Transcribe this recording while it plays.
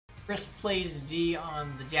Chris plays G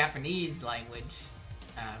on the Japanese language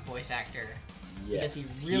voice actor. Yes.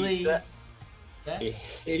 Because he really... He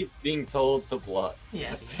hates being told to block.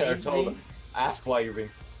 Yes, he Or hates told ask why you're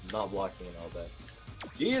not blocking and all that.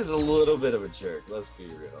 G is a little bit of a jerk, let's be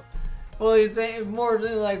real. Well, he's more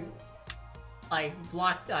like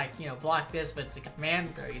block, block this, but it's a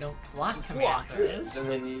command throw. You don't block command throws. And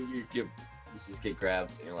then you just get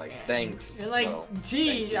grabbed and you're like, thanks. You're like, no,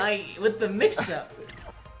 gee, with the mix-up.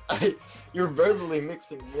 You're verbally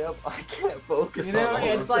mixing me up. I can't focus on all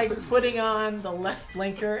it's of like this. putting on the left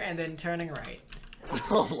blinker and then turning right.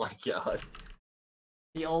 Oh my god.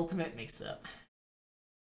 The ultimate mix-up.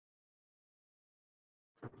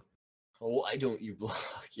 Why don't you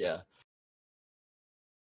block? Yeah.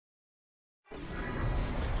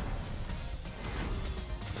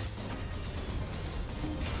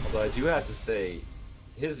 Although I do have to say,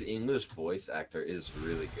 his English voice actor is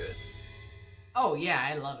really good. Oh yeah,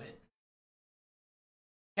 I love it.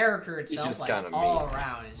 Character itself, like all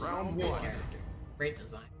around, is just a good character. Great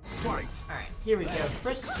design. Alright, here we go.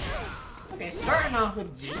 Chris. Okay, starting off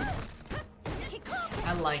with G.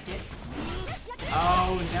 I like it.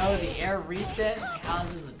 Oh no, the air reset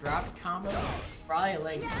causes a drop combo.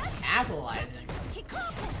 BrolyLegs capitalizing.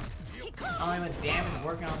 Only with damage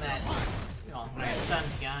working on that. Oh, my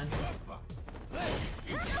stun's gone. Nice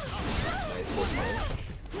one.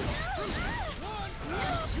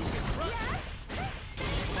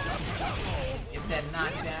 Get that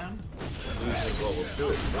knockdown.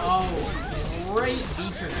 Oh, great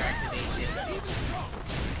V-trigger activation.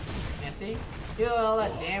 Yeah, see? Feel all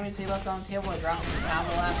that damage he left on the table and dropped his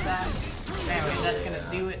combo last time? Anyway, that's gonna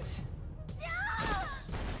do it.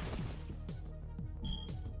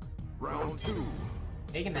 Round 2.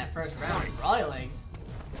 Taking that first round, BrolyLegs.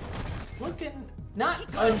 Looking not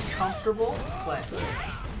uncomfortable, but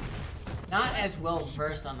not as well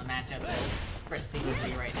versed on the matchup as Chris seems to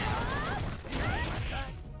be right now.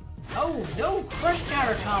 Oh, no crush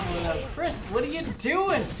counter combo though. Chris, what are you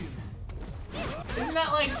doing? Isn't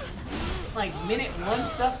that like minute 1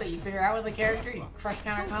 stuff that you figure out with a character? You crush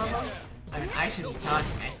counter combo? I mean, I should be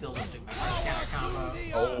talking. I still don't do my crush counter combo.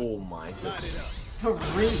 Oh my goodness. 3.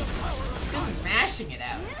 Just mashing it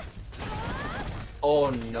out.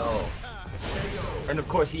 Oh no. And of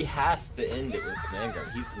course he has to end it with command guard.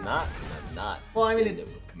 He's not gonna not. Well, I mean, end it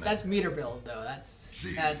with command that's meter build though. That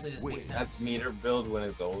actually just makes sense. That's meter build when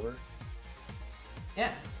it's over.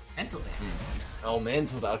 Yeah, mental damage. Oh,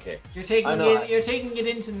 mental. Okay. You're taking it. You're taking it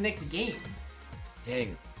into the next game.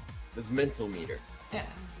 Dang, that's mental meter. Yeah.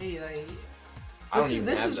 See, like, I don't even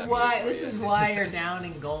this have is that why. meter This yet. is why you're down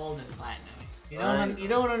in gold and platinum. You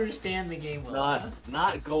don't understand the game well.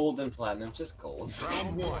 Not gold and platinum, just gold.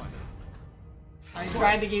 Round 1. I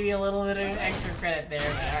tried to give you a little bit of extra credit there,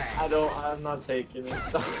 but alright. I'm not taking it.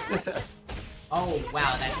 Oh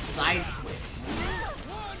wow, that side switch.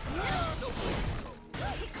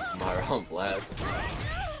 Myron blast.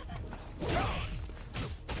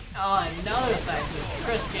 Oh, another side switch.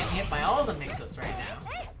 Chris getting hit by all the mix-ups right now.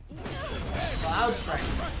 Cloud strike.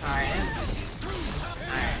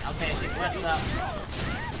 Alright, I'll finish it. What's up?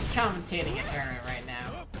 Commentating a tournament right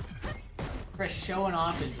now. Chris showing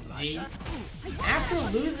off his G. After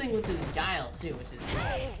losing with his Guile too, which is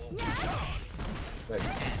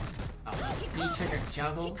oh, those V-trigger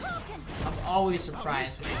juggles. I'm always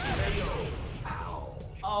surprised when I see that.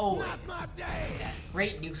 Oh, yeah,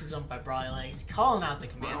 great neutral jump by BrolyLegs, calling out the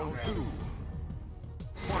command throw.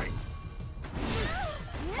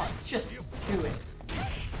 Oh, just do it.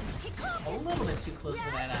 A little bit too close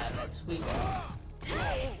for that sweep.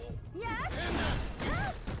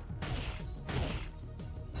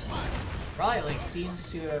 BrolyLegs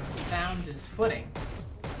seems to have found his footing.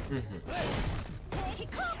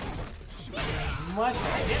 Much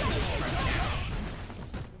better getting those first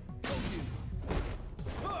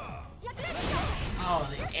Oh,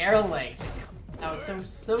 the air legs. That was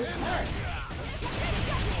so smart.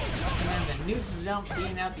 And then the neutral jump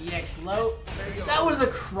beating out the EX low. That was a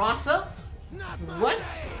cross up?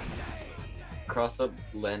 What? Cross up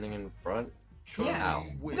landing in front? Yeah. Ow.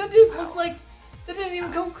 That didn't look like, that didn't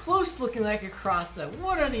even come close to looking like a cross up.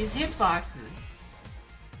 What are these hitboxes?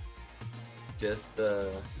 Just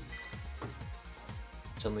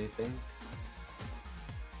Chun-Li things?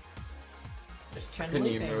 Just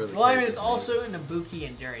Chun-Li things. Really well, I mean, it's also an Ibuki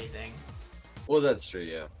and Jury thing. Well, that's true,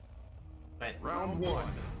 yeah. But Round 1.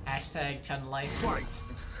 hashtag Chun-Li. Fight.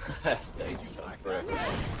 Hashtag Chun forever.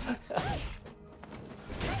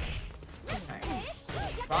 Alright.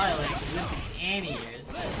 BrolyLegs with his anti-airs.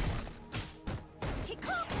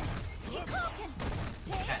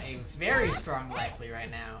 Got a very strong life lead right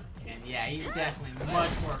now. And Yeah, he's definitely much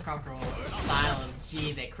more comfortable with the style of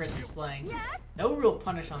G that Chris is playing. No real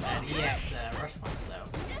punish on that EX rush punch though.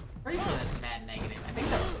 Pretty sure that's mad negative. I think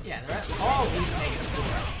they're all at least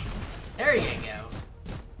 -4. There you go.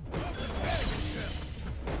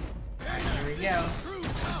 Alright, here we go.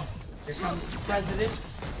 Here comes the president.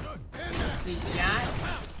 Let's see what we got.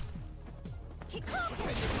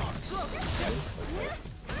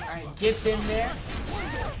 Alright, gets in there.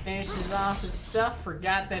 Finishes off his stuff.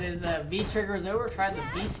 Forgot that his V trigger is over. Tried the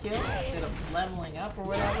V skill instead of leveling up or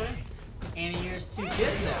whatever. Anti-air's too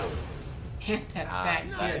good though. And that back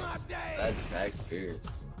fierce. That back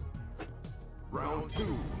fierce. Round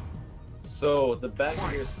 2. So the back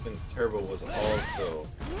fierce against Turbo was also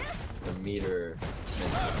the meter.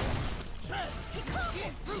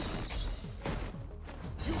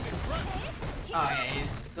 Oh yeah, he's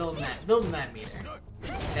building that meter.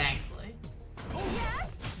 Thankfully.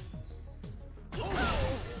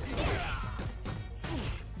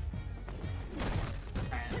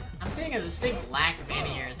 Alright, I'm seeing a distinct lack of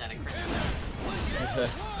anti-airs out of Chris.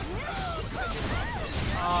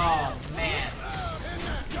 Oh man.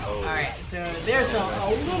 Alright, so there's a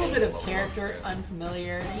little bit of character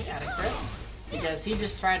unfamiliarity out of Chris. Because he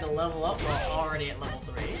just tried to level up while already at level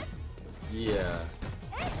 3. Yeah.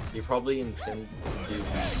 You probably intend to do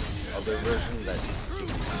the other version that you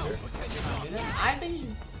I think he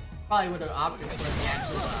probably would have opted for the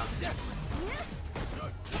actual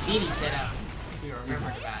BD setup if you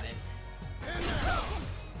remembered about it.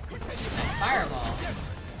 That fireball.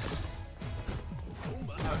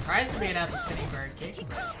 Oh, tries to bait out the spinning bird kick.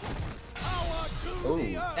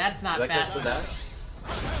 Ooh. That's not fast enough.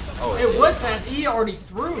 Oh, it was fast. He already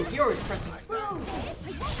threw. He always pressing through.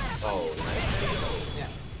 Oh, nice. Yeah.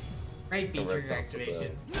 Great B trigger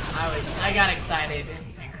activation. I got excited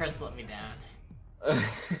and Chris let me down.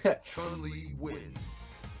 Chun wins.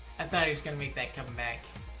 I thought he was gonna make that comeback.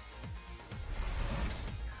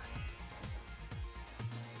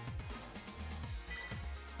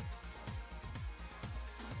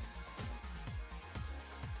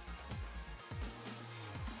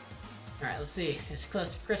 Alright, let's see. Is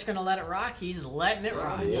Chris gonna let it rock? He's letting it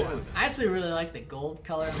rock. Yes. I actually really like the gold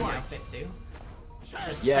color of the outfit too.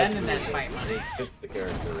 Just Yeah, spending really that fight money. It fits the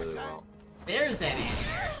character really well. There's that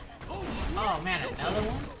anti-air. Oh man, another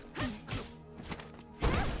one?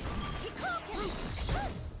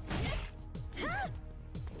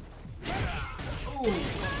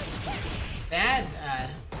 Ooh. Bad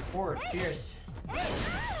forward fierce.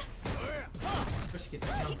 Chris gets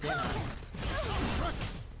jumped in on.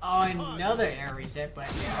 Oh, another air reset, but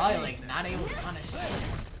BrolyLegs not able to punish.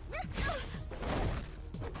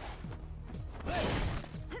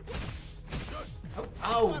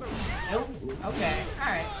 Oh, nope. Okay,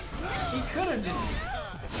 alright. He could have just.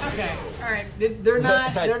 Okay, alright. They're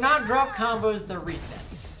not drop combos, they're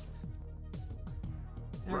resets.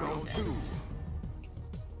 They're resets.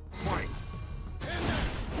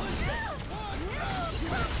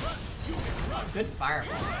 Oh, good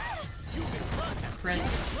fireball. Now Chris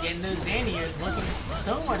getting those anti-airs looking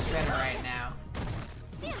so much better right now.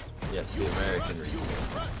 Yes, the American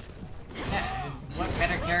reset. Yeah, and what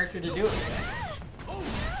better character to do it with?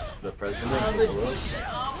 The president.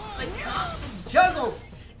 The juggles!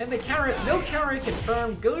 And the counter, no counter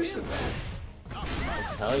confirmed goes to them. I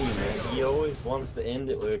tell you, man, he always wants to end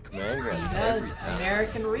it with a command grab. He does.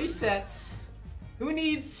 American resets. Who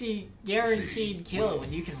needs to guaranteed kill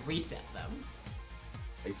when you can reset them?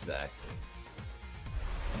 Exactly.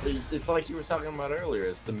 It's like you were talking about earlier,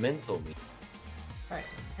 it's the mental. Right,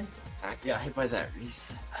 mental. I got hit by that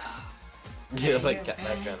reset. Yeah, like that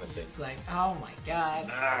kind of thing. It's like, oh my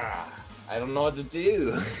god. I don't know what to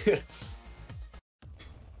do.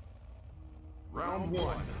 Round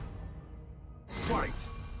 1. Fight.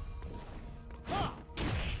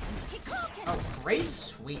 Oh, great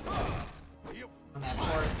sweep. On that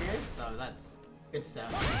forward fierce, so that's good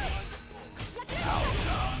stuff.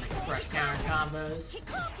 Oh, and the crush counter combos.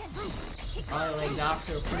 BrolyLegs off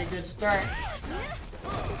to a pretty good start.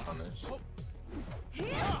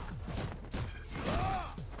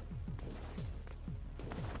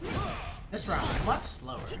 This round is much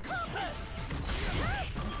slower.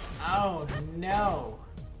 Oh no.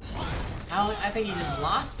 I think he just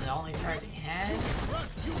lost the only charge he had.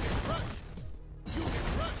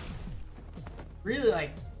 Really,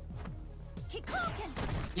 like,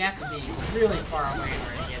 you have to be really far away in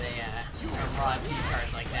order to get a raw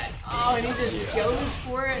D-charge like that. Oh, and he just goes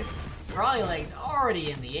for it. BrolyLegs already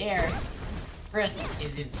in the air. Chris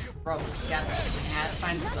is in trouble. He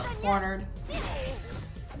finds himself cornered.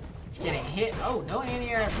 He's getting hit. Oh, no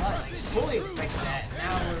anti-air BrolyLegs. Fully expected that.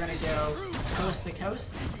 Now we're gonna go coast to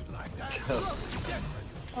coast. go.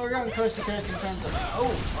 Oh, we're going coast to coast in terms of.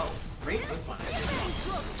 Oh, great whip on it.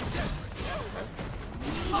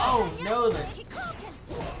 Oh no,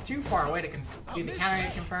 too far away to do the counter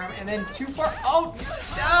hit confirm, and then too far. Oh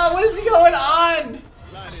no, what is going on?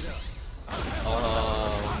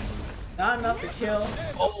 Not enough to kill.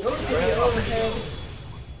 Oh, Goes to the overhead.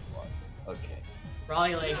 Okay.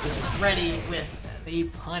 BrolyLegs is ready with the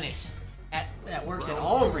punish that works at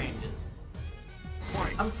all ranges.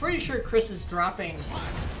 I'm pretty sure Chris is dropping the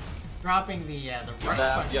rush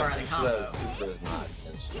punch part of the combo. The super is not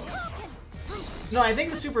intentional. No, I think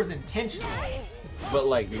the super is intentional. But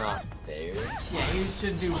like not there. Yeah, you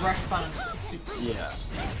should do rush punch super. Yeah.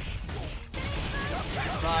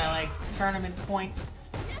 BrolyLegs tournament points,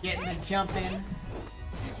 getting the jump in.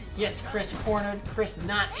 Gets Chris cornered. Chris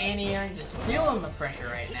not anti-airing, just feeling the pressure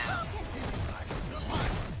right now.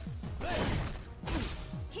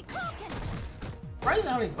 Surprising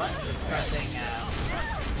how many buttons it's pressing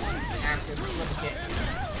after the flip kick.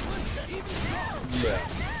 Yeah.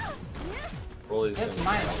 Broly's That's -4.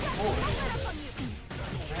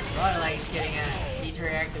 BrolyLegs getting a feature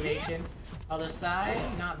activation. Other side,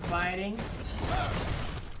 not biting.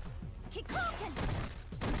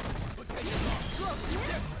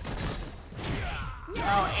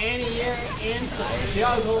 Oh, anti-air and some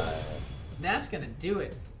juggle. That's gonna do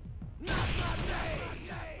it.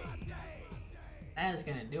 That is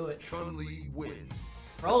gonna do it. Chun-Li wins.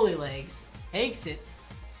 BrolyLegs takes it.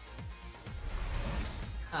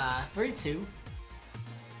 3-2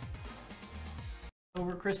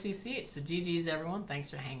 over ChrisCCH. So GG's everyone. Thanks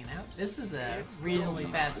for hanging out. This is a reasonably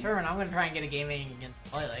fast tournament. I'm gonna try and get a game against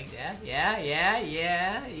BrolyLegs. Yeah.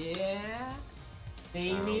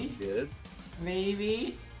 Maybe. Sounds good.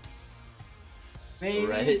 Maybe.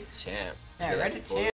 Reddit champ. Yeah, Reddit champ.